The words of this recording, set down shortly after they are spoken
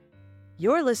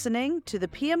You're listening to the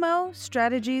PMO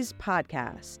Strategies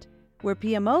Podcast, where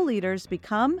PMO leaders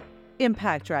become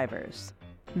impact drivers.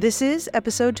 This is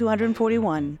episode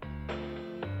 241.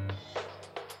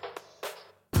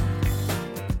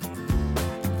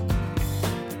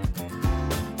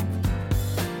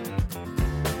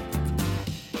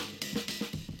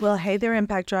 Well, hey there,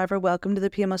 impact driver. Welcome to the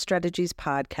PMO Strategies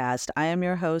Podcast. I am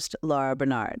your host, Laura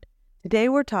Bernard. Today,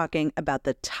 we're talking about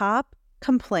the top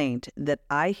complaint that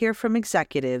I hear from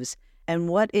executives and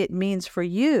what it means for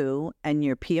you and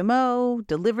your PMO,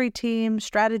 delivery team,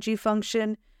 strategy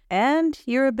function, and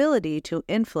your ability to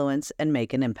influence and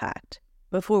make an impact.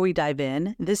 Before we dive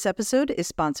in, this episode is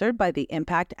sponsored by the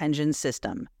Impact Engine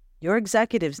System. Your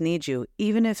executives need you,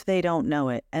 even if they don't know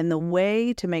it. And the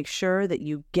way to make sure that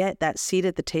you get that seat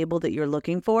at the table that you're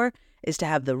looking for is to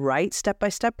have the right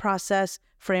step-by-step process,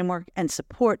 framework, and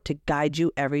support to guide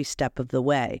you every step of the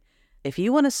way. If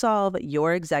you want to solve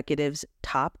your executives'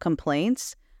 top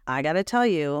complaints, I got to tell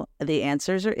you, the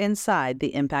answers are inside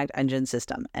the Impact Engine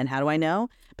System. And how do I know?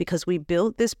 Because we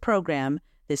built this program,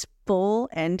 this full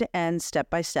end-to-end,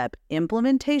 step-by-step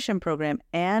implementation program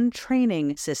and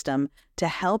training system to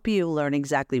help you learn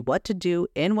exactly what to do,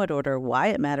 in what order, why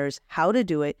it matters, how to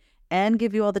do it, and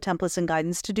give you all the templates and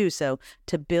guidance to do so,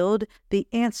 to build the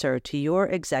answer to your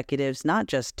executives' not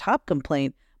just top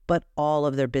complaint, but all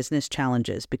of their business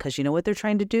challenges. Because you know what they're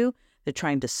trying to do? They're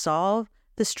trying to solve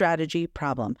the strategy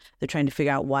problem. They're trying to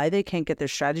figure out why they can't get their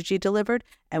strategy delivered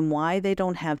and why they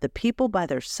don't have the people by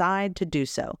their side to do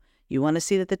so. You want to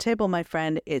see at the table, my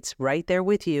friend, it's right there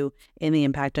with you in the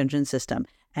Impact Engine System.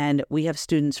 And we have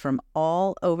students from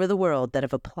all over the world that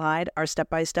have applied our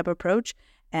step-by-step approach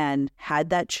and had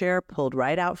that chair pulled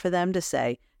right out for them to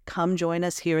say, come join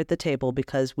us here at the table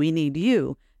because we need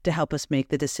you to help us make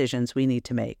the decisions we need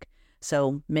to make.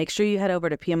 So make sure you head over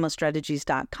to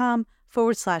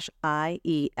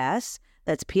pmostrategies.com/IES.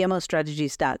 That's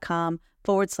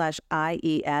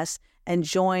pmostrategies.com/IES and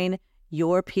join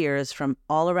your peers from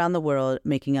all around the world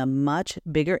making a much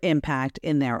bigger impact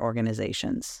in their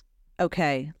organizations.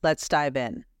 Okay, let's dive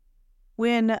in.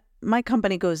 When my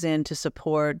company goes in to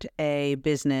support a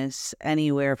business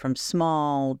anywhere from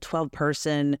small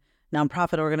 12-person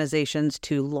nonprofit organizations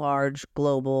to large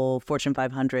global Fortune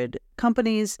 500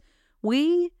 companies,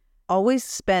 we always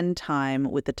spend time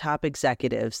with the top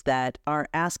executives that are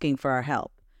asking for our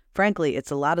help. Frankly, it's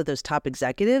a lot of those top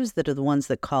executives that are the ones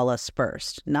that call us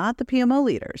first, not the PMO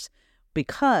leaders,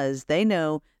 because they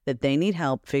know that they need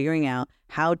help figuring out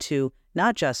how to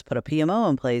not just put a PMO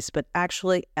in place, but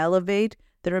actually elevate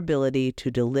their ability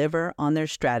to deliver on their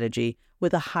strategy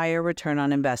with a higher return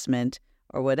on investment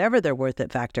or whatever their worth it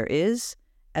factor is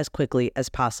as quickly as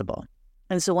possible.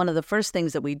 And so one of the first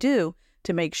things that we do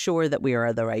to make sure that we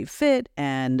are the right fit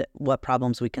and what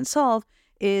problems we can solve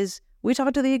is we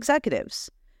talk to the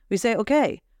executives. We say,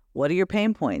 okay, what are your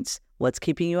pain points? What's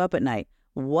keeping you up at night?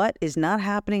 What is not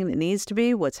happening that needs to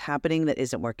be? What's happening that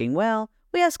isn't working well?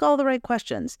 We ask all the right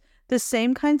questions. The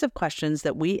same kinds of questions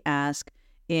that we ask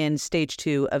in stage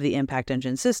 2 of the Impact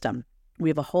Engine System. We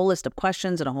have a whole list of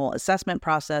questions and a whole assessment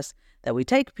process that we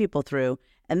take people through,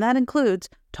 and that includes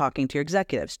talking to your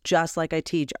executives, just like I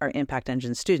teach our Impact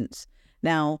Engine students.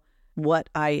 Now, what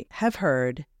I have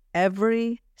heard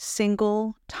every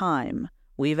single time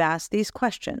we've asked these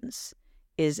questions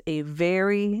is a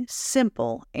very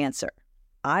simple answer.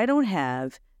 I don't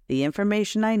have the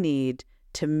information I need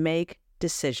to make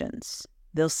decisions.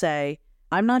 They'll say,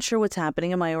 I'm not sure what's happening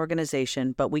in my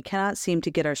organization, but we cannot seem to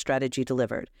get our strategy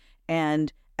delivered.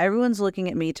 And everyone's looking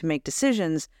at me to make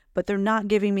decisions, but they're not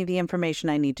giving me the information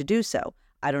I need to do so.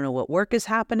 I don't know what work is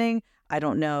happening. I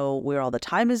don't know where all the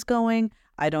time is going.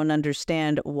 I don't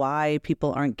understand why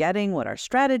people aren't getting what our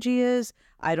strategy is.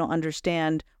 I don't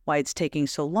understand why it's taking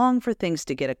so long for things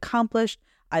to get accomplished.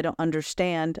 I don't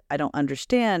understand. I don't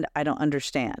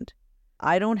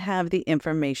have the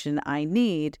information I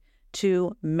need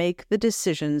to make the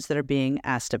decisions that are being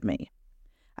asked of me.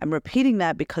 I'm repeating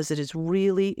that because it is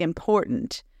really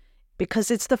important, because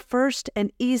it's the first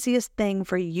and easiest thing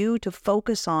for you to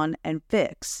focus on and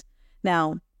fix.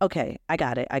 Now, okay, I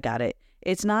got it.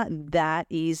 It's not that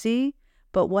easy,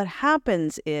 but what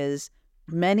happens is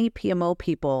many PMO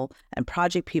people and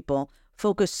project people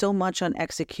focus so much on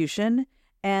execution,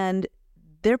 and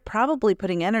they're probably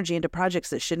putting energy into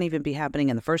projects that shouldn't even be happening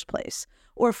in the first place,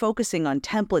 or focusing on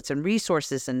templates and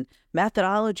resources and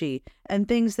methodology and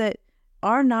things that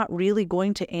are not really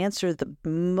going to answer the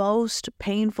most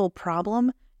painful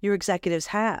problem your executives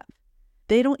have.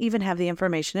 They don't even have the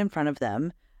information in front of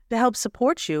them to help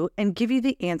support you and give you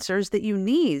the answers that you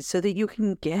need so that you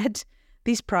can get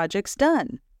these projects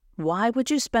done. Why would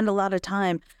you spend a lot of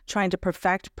time trying to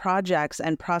perfect projects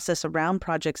and process around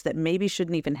projects that maybe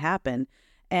shouldn't even happen?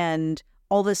 And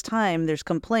all this time, there's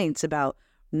complaints about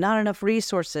not enough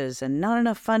resources and not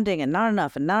enough funding and not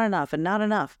enough and not enough and not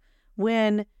enough,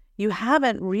 when you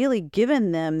haven't really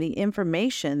given them the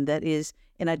information that is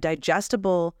in a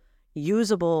digestible,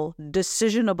 usable,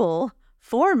 decisionable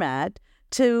format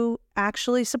to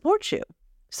actually support you.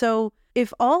 So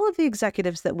if all of the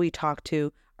executives that we talk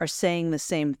to are saying the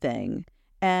same thing,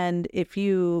 and if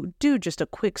you do just a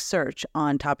quick search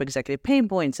on top executive pain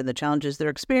points and the challenges they're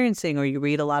experiencing, or you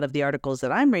read a lot of the articles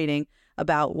that I'm reading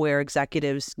about where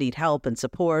executives need help and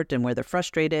support and where they're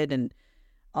frustrated and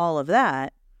all of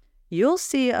that, you'll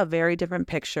see a very different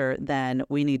picture than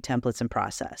we need templates and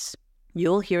process.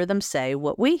 You'll hear them say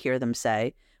what we hear them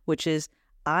say, which is,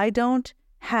 I don't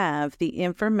have the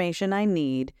information I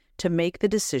need to make the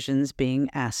decisions being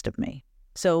asked of me.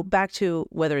 So back to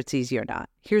whether it's easy or not.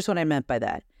 Here's what I meant by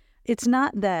that. It's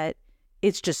not that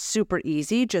it's just super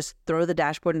easy, just throw the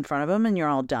dashboard in front of them and you're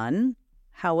all done.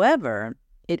 However,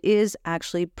 it is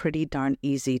actually pretty darn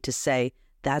easy to say,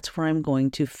 that's where I'm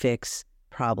going to fix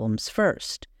problems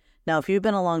first. Now, if you've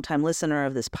been a long-time listener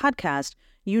of this podcast,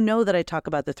 you know that I talk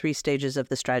about the 3 stages of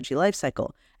the strategy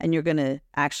lifecycle, and you're going to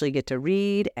actually get to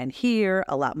read and hear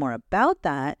a lot more about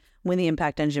that when the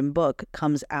Impact Engine book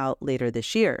comes out later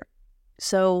this year.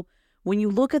 So when you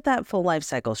look at that full life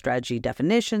cycle, strategy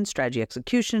definition, strategy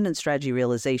execution, and strategy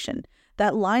realization,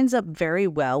 that lines up very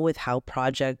well with how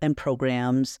project and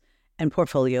programs and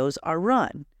portfolios are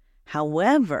run.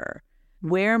 However,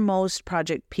 where most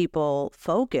project people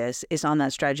focus is on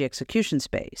that strategy execution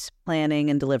space,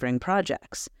 planning and delivering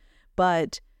projects.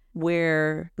 But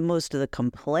where most of the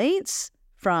complaints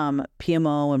from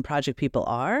PMO and project people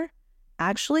are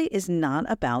actually is not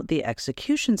about the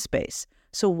execution space.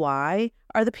 So why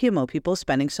are the PMO people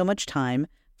spending so much time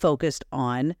focused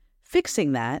on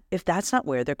fixing that if that's not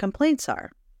where their complaints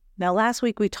are? Now, last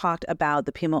week we talked about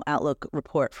the PMO Outlook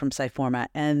report from Sciforma,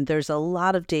 and there's a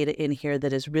lot of data in here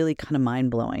that is really kind of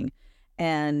mind-blowing.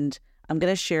 And I'm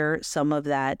going to share some of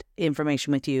that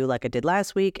information with you like I did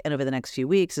last week and over the next few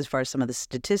weeks as far as some of the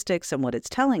statistics and what it's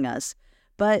telling us.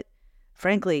 But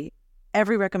frankly,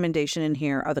 every recommendation in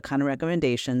here are the kind of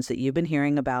recommendations that you've been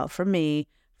hearing about from me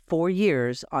for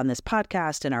years on this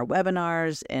podcast and our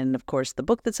webinars, and of course the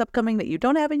book that's upcoming that you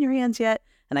don't have in your hands yet,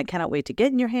 and I cannot wait to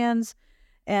get in your hands.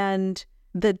 And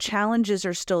the challenges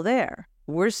are still there.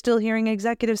 We're still hearing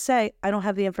executives say, I don't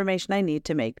have the information I need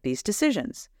to make these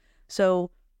decisions.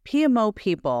 So PMO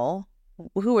people,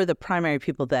 who are the primary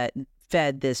people that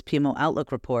fed this PMO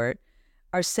Outlook report,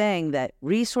 are saying that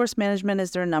resource management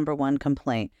is their number 1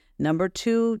 complaint. Number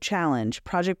 2 challenge,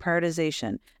 project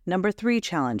prioritization. Number 3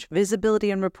 challenge,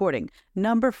 visibility and reporting.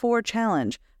 Number 4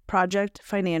 challenge, project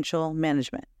financial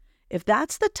management. If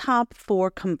that's the top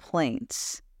 4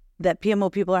 complaints that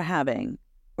PMO people are having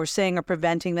or saying are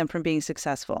preventing them from being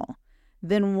successful,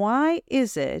 then why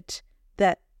is it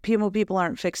that PMO people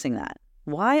aren't fixing that?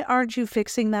 Why aren't you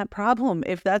fixing that problem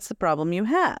if that's the problem you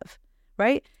have,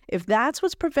 right? If that's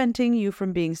what's preventing you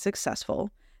from being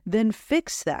successful, then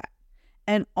fix that.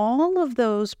 And all of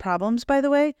those problems, by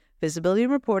the way, visibility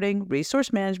and reporting,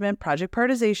 resource management, project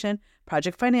prioritization,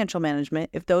 project financial management,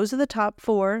 if those are the top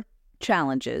 4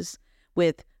 challenges,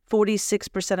 with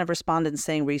 46% of respondents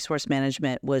saying resource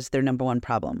management was their number 1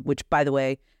 problem, which, by the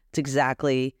way, it's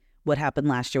exactly what happened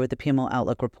last year with the PMO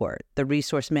Outlook report. The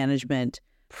resource management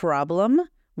problem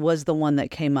was the one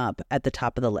that came up at the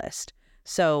top of the list.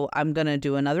 So I'm going to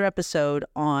do another episode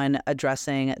on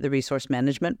addressing the resource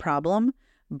management problem,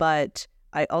 but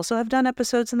I also have done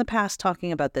episodes in the past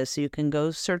talking about this, so you can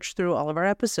go search through all of our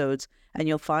episodes and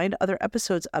you'll find other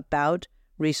episodes about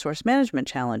resource management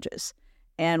challenges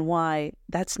and why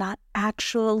that's not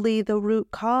actually the root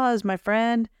cause, my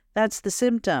friend. That's the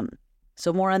symptom.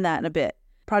 So more on that in a bit.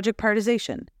 Project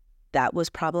prioritization. That was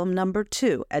problem number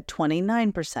 2 at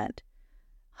 29%.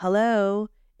 Hello,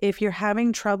 if you're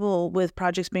having trouble with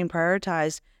projects being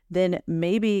prioritized, then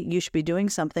maybe you should be doing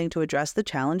something to address the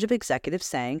challenge of executives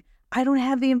saying, I don't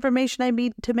have the information I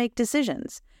need to make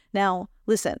decisions. Now,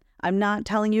 listen, I'm not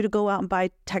telling you to go out and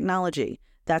buy technology.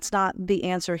 That's not the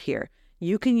answer here.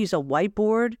 You can use a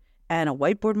whiteboard and a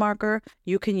whiteboard marker.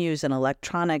 You can use an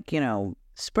electronic,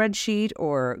 spreadsheet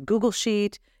or Google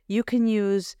Sheet. You can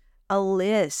use a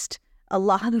list. A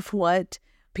lot of what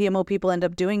PMO people end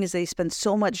up doing is they spend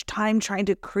so much time trying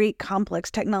to create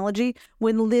complex technology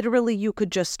when literally you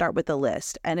could just start with a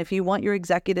list. And if you want your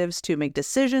executives to make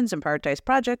decisions and prioritize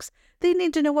projects, they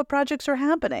need to know what projects are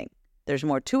happening. There's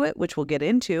more to it, which we'll get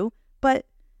into, but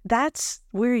that's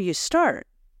where you start.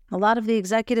 A lot of the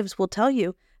executives will tell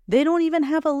you They don't even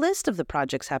have a list of the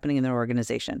projects happening in their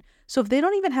organization. So if they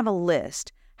don't even have a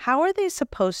list, how are they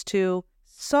supposed to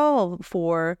solve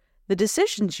for the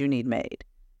decisions you need made?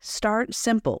 Start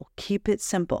simple. Keep it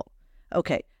simple.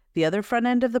 Okay, the other front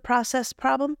end of the process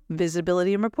problem,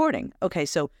 visibility and reporting. Okay,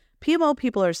 so PMO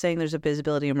people are saying there's a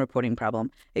visibility and reporting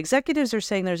problem. Executives are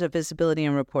saying there's a visibility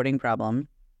and reporting problem.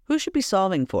 Who should be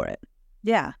solving for it?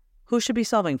 Yeah, who should be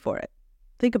solving for it?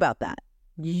 Think about that.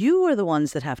 You are the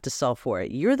ones that have to solve for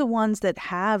it. You're the ones that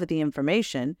have the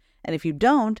information. And if you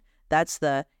don't, that's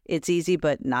the it's easy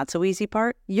but not so easy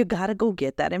part. You got to go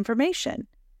get that information.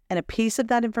 And a piece of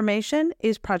that information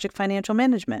is project financial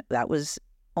management. That was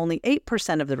only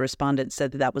 8% of the respondents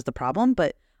said that that was the problem.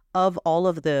 But of all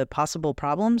of the possible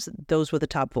problems, those were the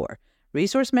top 4.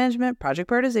 Resource management, project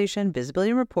prioritization,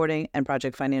 visibility and reporting, and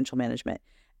project financial management.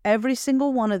 Every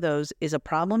single one of those is a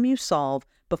problem you solve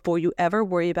before you ever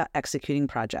worry about executing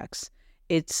projects.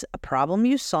 It's a problem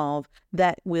you solve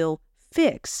that will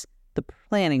fix the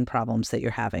planning problems that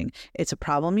you're having. It's a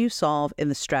problem you solve in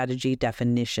the strategy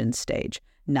definition stage,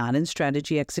 not in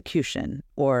strategy execution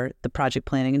or the project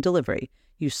planning and delivery.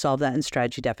 You solve that in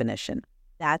strategy definition.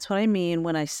 That's what I mean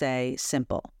when I say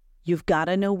simple. You've got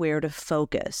to know where to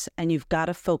focus, and you've got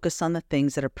to focus on the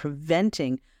things that are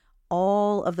preventing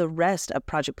all of the rest of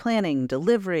project planning,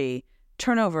 delivery,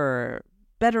 turnover,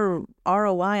 better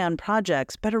ROI on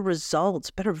projects, better results,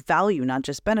 better value, not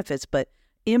just benefits, but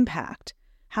impact.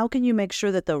 How can you make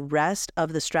sure that the rest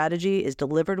of the strategy is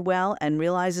delivered well and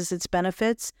realizes its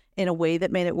benefits in a way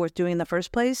that made it worth doing in the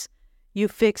first place? You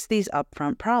fix these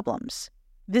upfront problems.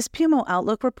 This PMO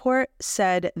Outlook report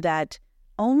said that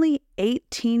only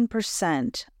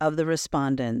 18% of the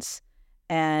respondents,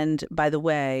 and by the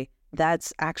way,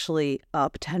 that's actually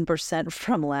up 10%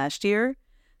 from last year,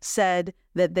 said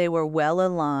that they were well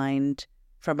aligned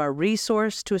from a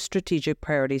resource to a strategic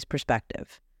priorities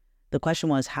perspective. The question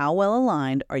was, how well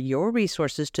aligned are your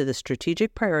resources to the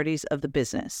strategic priorities of the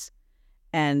business?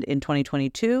 And in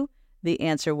 2022, the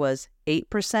answer was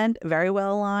 8% very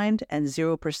well aligned and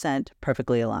 0%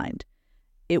 perfectly aligned.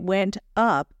 It went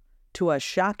up to a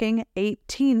shocking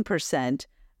 18%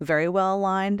 very well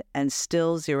aligned and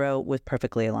still 0 with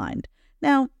perfectly aligned.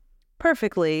 Now,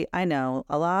 perfectly, I know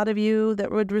a lot of you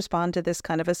that would respond to this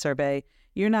kind of a survey,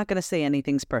 you're not going to say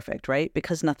anything's perfect, right?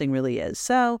 Because nothing really is.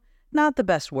 So not the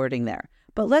best wording there.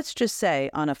 But let's just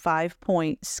say on a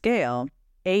 5-point scale,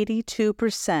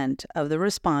 82% of the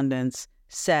respondents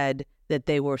said that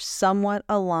they were somewhat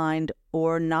aligned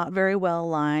or not very well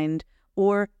aligned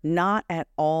or not at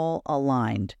all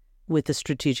aligned with the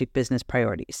strategic business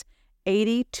priorities.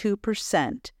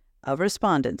 82% of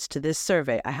respondents to this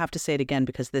survey, I have to say it again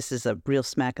because this is a real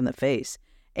smack in the face,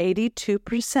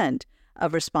 82%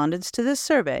 of respondents to this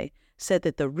survey said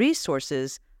that the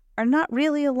resources are not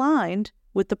really aligned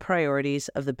with the priorities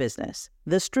of the business,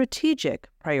 the strategic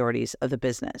priorities of the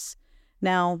business.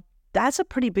 Now, that's a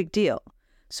pretty big deal.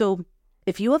 So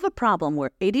if you have a problem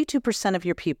where 82% of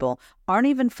your people aren't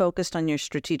even focused on your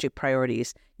strategic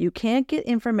priorities, you can't get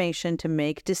information to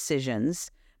make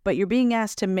decisions, but you're being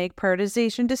asked to make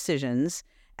prioritization decisions,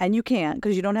 and you can't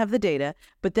because you don't have the data.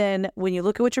 But then when you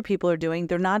look at what your people are doing,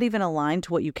 they're not even aligned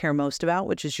to what you care most about,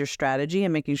 which is your strategy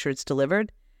and making sure it's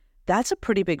delivered. That's a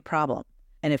pretty big problem.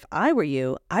 And if I were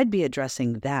you, I'd be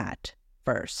addressing that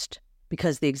first,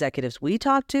 because the executives we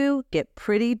talk to get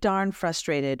pretty darn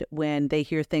frustrated when they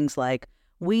hear things like,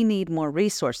 we need more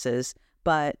resources,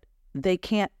 but they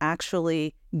can't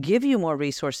actually give you more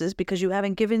resources because you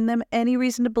haven't given them any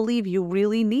reason to believe you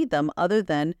really need them other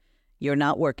than you're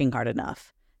not working hard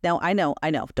enough. Now, I know,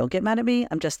 don't get mad at me.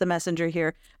 I'm just the messenger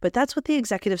here. But that's what the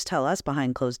executives tell us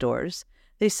behind closed doors.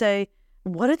 They say,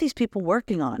 what are these people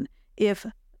working on? If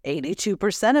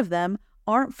 82% of them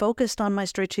aren't focused on my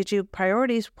strategic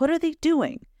priorities, what are they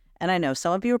doing? And I know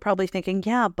some of you are probably thinking,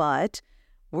 yeah, but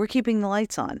we're keeping the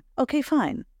lights on. Okay,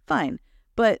 fine.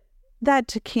 But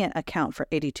that can't account for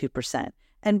 82%.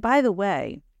 And by the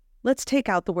way, let's take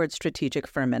out the word strategic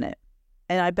for a minute.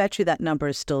 And I bet you that number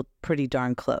is still pretty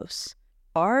darn close.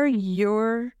 Are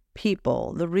your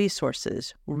people, the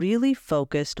resources, really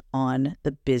focused on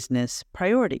the business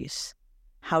priorities?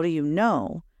 How do you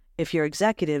know if your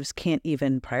executives can't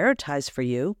even prioritize for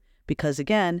you? Because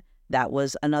again, that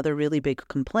was another really big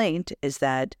complaint, is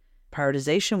that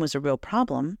prioritization was a real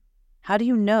problem. How do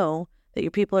you know that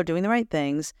your people are doing the right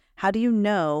things? How do you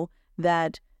know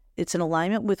that it's in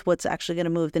alignment with what's actually going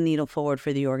to move the needle forward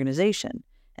for the organization?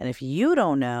 And if you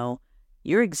don't know,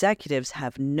 your executives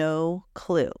have no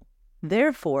clue.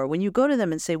 Therefore, when you go to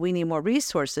them and say, we need more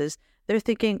resources, they're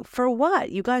thinking, for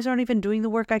what? You guys aren't even doing the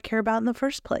work I care about in the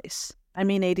first place. I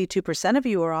mean, 82% of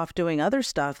you are off doing other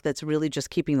stuff that's really just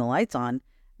keeping the lights on.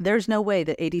 There's no way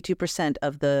that 82%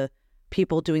 of the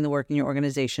people doing the work in your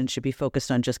organization should be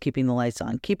focused on just keeping the lights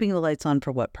on. Keeping the lights on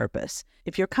for what purpose?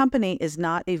 If your company is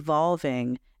not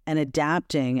evolving and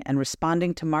adapting and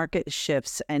responding to market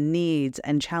shifts and needs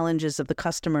and challenges of the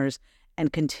customers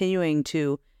and continuing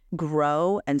to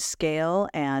grow and scale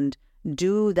and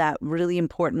do that really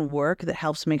important work that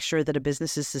helps make sure that a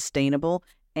business is sustainable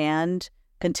and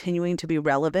continuing to be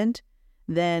relevant,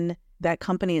 then that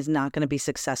company is not going to be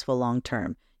successful long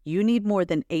term. You need more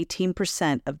than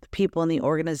 18% of the people in the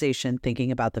organization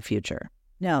thinking about the future.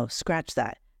 No, scratch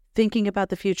that. Thinking about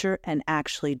the future and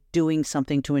actually doing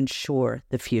something to ensure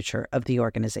the future of the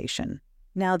organization.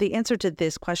 Now, the answer to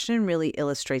this question really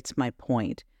illustrates my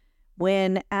point.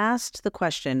 When asked the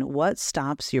question, what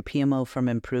stops your PMO from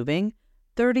improving?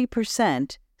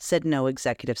 30% said no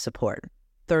executive support.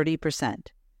 30%.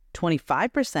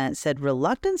 25% said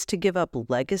reluctance to give up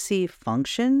legacy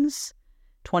functions.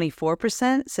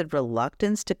 24% said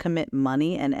reluctance to commit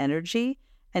money and energy.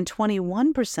 And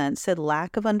 21% said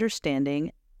lack of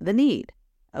understanding the need.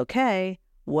 Okay,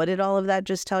 what did all of that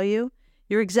just tell you?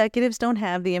 Your executives don't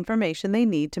have the information they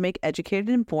need to make educated,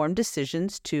 informed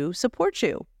decisions to support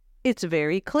you. It's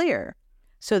very clear.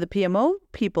 So the PMO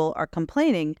people are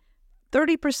complaining.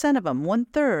 30% of them,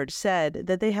 1/3, said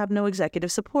that they have no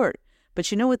executive support. But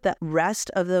you know what the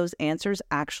rest of those answers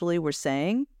actually were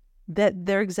saying? That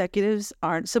their executives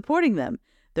aren't supporting them.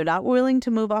 They're not willing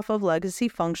to move off of legacy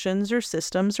functions or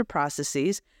systems or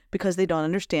processes because they don't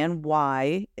understand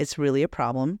why it's really a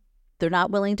problem. They're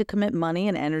not willing to commit money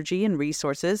and energy and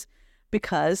resources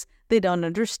because they don't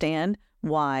understand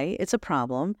why it's a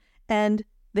problem. And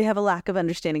they have a lack of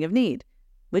understanding of need,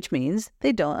 which means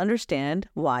they don't understand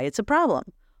why it's a problem.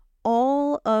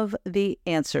 All of the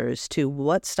answers to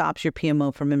what stops your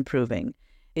PMO from improving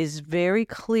is very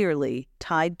clearly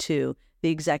tied to the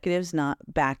executives not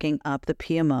backing up the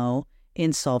PMO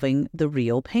in solving the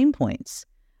real pain points.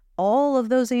 All of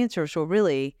those answers will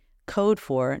really code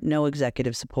for no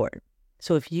executive support.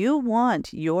 So if you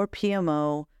want your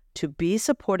PMO to be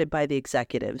supported by the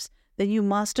executives, then you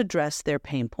must address their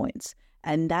pain points.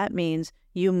 And that means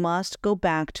you must go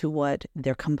back to what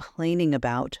they're complaining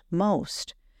about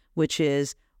most, which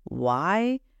is,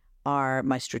 why are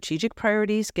my strategic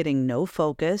priorities getting no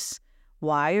focus?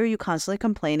 Why are you constantly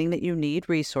complaining that you need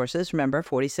resources? Remember,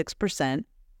 46%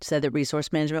 said that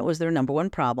resource management was their number one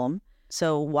problem.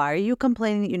 So why are you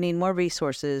complaining that you need more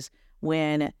resources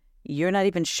when you're not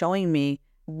even showing me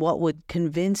what would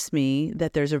convince me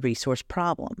that there's a resource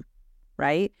problem,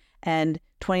 right? And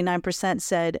 29%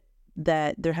 said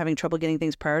that they're having trouble getting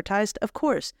things prioritized. Of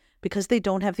course, because they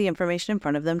don't have the information in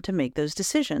front of them to make those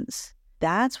decisions.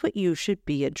 That's what you should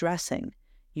be addressing.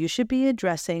 You should be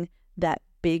addressing that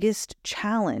biggest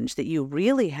challenge that you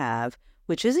really have,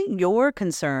 which isn't your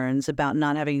concerns about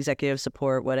not having executive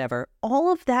support, whatever.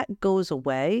 All of that goes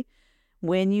away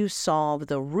when you solve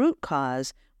the root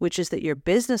cause, which is that your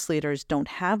business leaders don't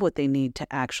have what they need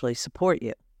to actually support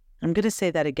you. I'm going to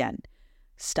say that again.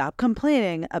 Stop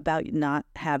complaining about not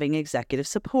having executive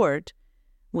support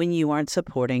when you aren't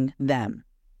supporting them.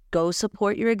 Go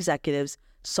support your executives,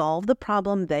 solve the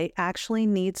problem they actually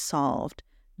need solved.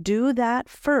 Do that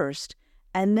first,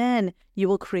 and then you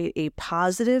will create a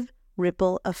positive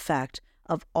ripple effect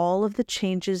of all of the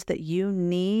changes that you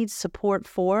need support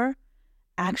for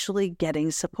actually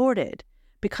getting supported.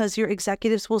 Because your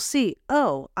executives will see,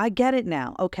 oh, I get it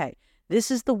now. Okay, this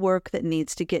is the work that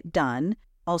needs to get done,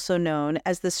 also known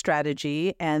as the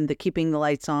strategy and the keeping the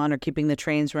lights on or keeping the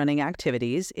trains running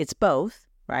activities. It's both,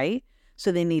 right?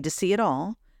 So they need to see it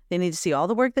all. They need to see all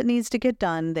the work that needs to get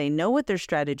done. They know what their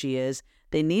strategy is.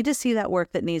 They need to see that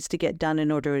work that needs to get done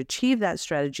in order to achieve that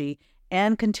strategy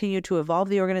and continue to evolve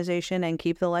the organization and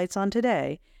keep the lights on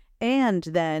today. And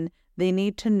then they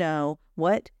need to know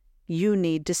what you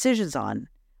need decisions on,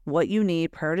 what you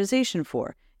need prioritization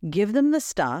for. Give them the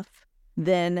stuff,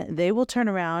 then they will turn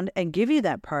around and give you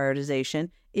that prioritization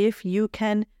if you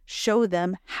can show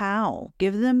them how.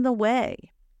 Give them the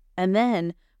way. And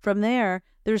then from there,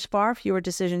 there's far fewer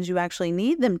decisions you actually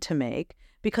need them to make,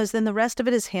 because then the rest of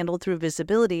it is handled through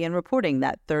visibility and reporting.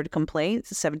 That third complaint,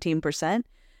 17%,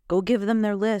 go give them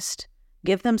their list.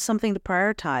 Give them something to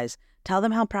prioritize. Tell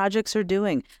them how projects are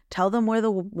doing. Tell them where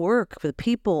the work, the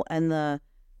people, and the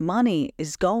money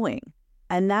is going.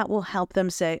 And that will help them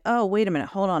say, oh, wait a minute,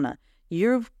 hold on.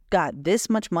 You've got this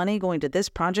much money going to this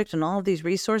project and all of these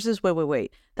resources.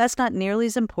 Wait. That's not nearly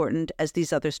as important as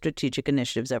these other strategic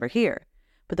initiatives over here.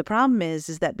 But the problem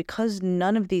is that because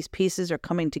none of these pieces are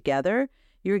coming together,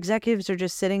 your executives are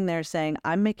just sitting there saying,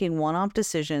 I'm making one-off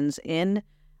decisions in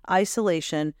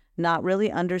isolation, not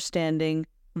really understanding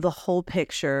the whole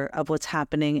picture of what's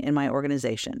happening in my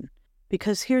organization.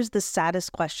 Because here's the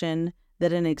saddest question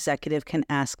that an executive can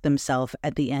ask themselves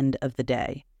at the end of the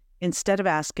day. Instead of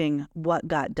asking what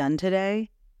got done today,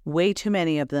 way too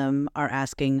many of them are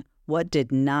asking what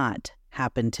did not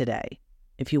happen today.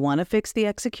 If you want to fix the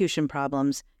execution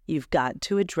problems, you've got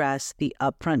to address the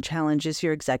upfront challenges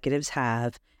your executives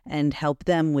have and help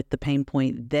them with the pain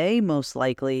point they most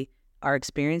likely are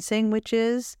experiencing, which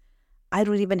is, I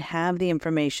don't even have the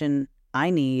information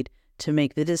I need to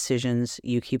make the decisions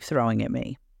you keep throwing at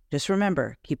me. Just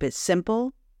remember, keep it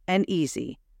simple and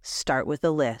easy. Start with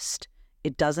a list.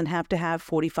 It doesn't have to have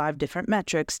 45 different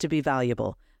metrics to be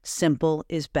valuable. Simple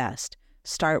is best.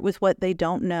 Start with what they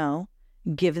don't know,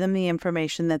 give them the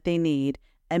information that they need,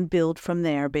 and build from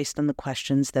there based on the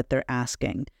questions that they're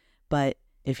asking. But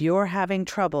if you're having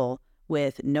trouble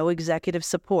with no executive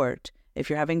support, if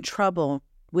you're having trouble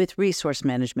with resource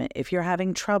management, if you're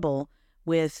having trouble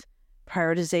with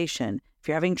prioritization, if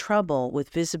you're having trouble with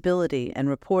visibility and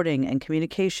reporting and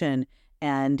communication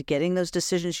and getting those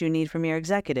decisions you need from your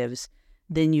executives,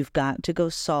 then you've got to go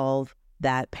solve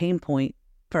that pain point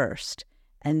first.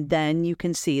 And then you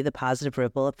can see the positive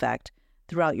ripple effect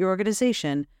throughout your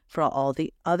organization for all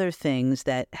the other things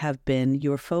that have been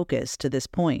your focus to this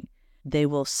point. They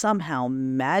will somehow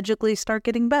magically start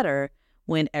getting better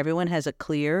when everyone has a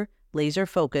clear, laser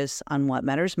focus on what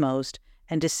matters most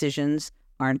and decisions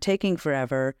aren't taking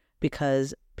forever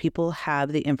because people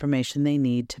have the information they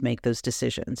need to make those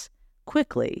decisions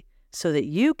quickly so that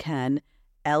you can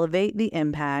elevate the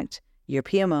impact your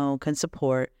PMO can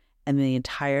support and the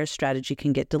entire strategy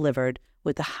can get delivered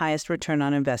with the highest return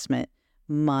on investment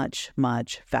much,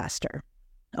 much faster.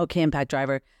 Okay, Impact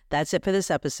Driver, that's it for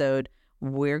this episode.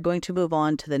 We're going to move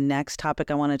on to the next topic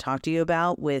I want to talk to you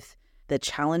about with the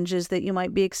challenges that you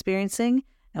might be experiencing,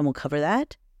 and we'll cover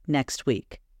that next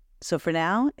week. So for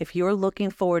now, if you're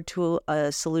looking forward to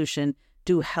a solution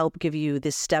to help give you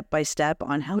this step-by-step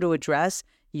on how to address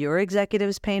your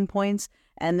executives' pain points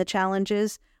and the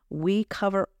challenges, we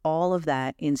cover all of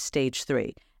that in stage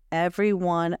 3. Every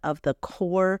one of the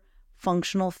core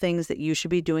functional things that you should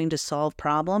be doing to solve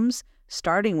problems,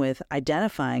 starting with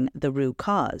identifying the root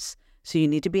cause. So you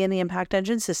need to be in the Impact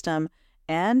Engine system.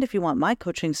 And if you want my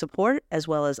coaching support, as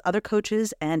well as other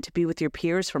coaches, and to be with your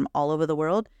peers from all over the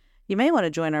world, you may want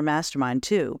to join our mastermind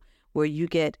too, where you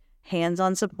get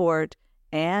hands-on support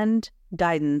and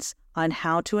guidance on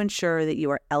how to ensure that you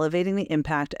are elevating the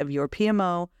impact of your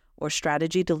PMO or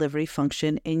strategy delivery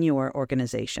function in your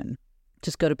organization.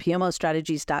 Just go to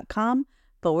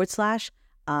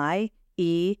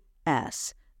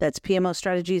pmostrategies.com/IES. That's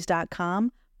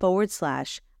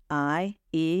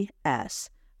pmostrategies.com/IES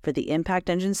for the Impact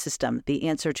Engine system, the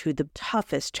answer to the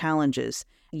toughest challenges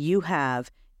you have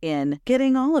in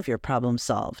getting all of your problems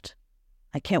solved.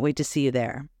 I can't wait to see you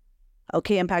there.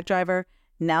 Okay, Impact Driver,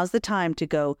 now's the time to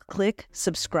go click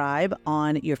subscribe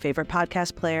on your favorite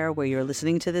podcast player where you're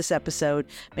listening to this episode.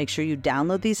 Make sure you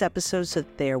download these episodes so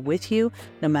that they're with you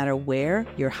no matter where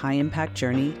your high impact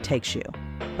journey takes you.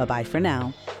 Bye-bye for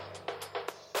now.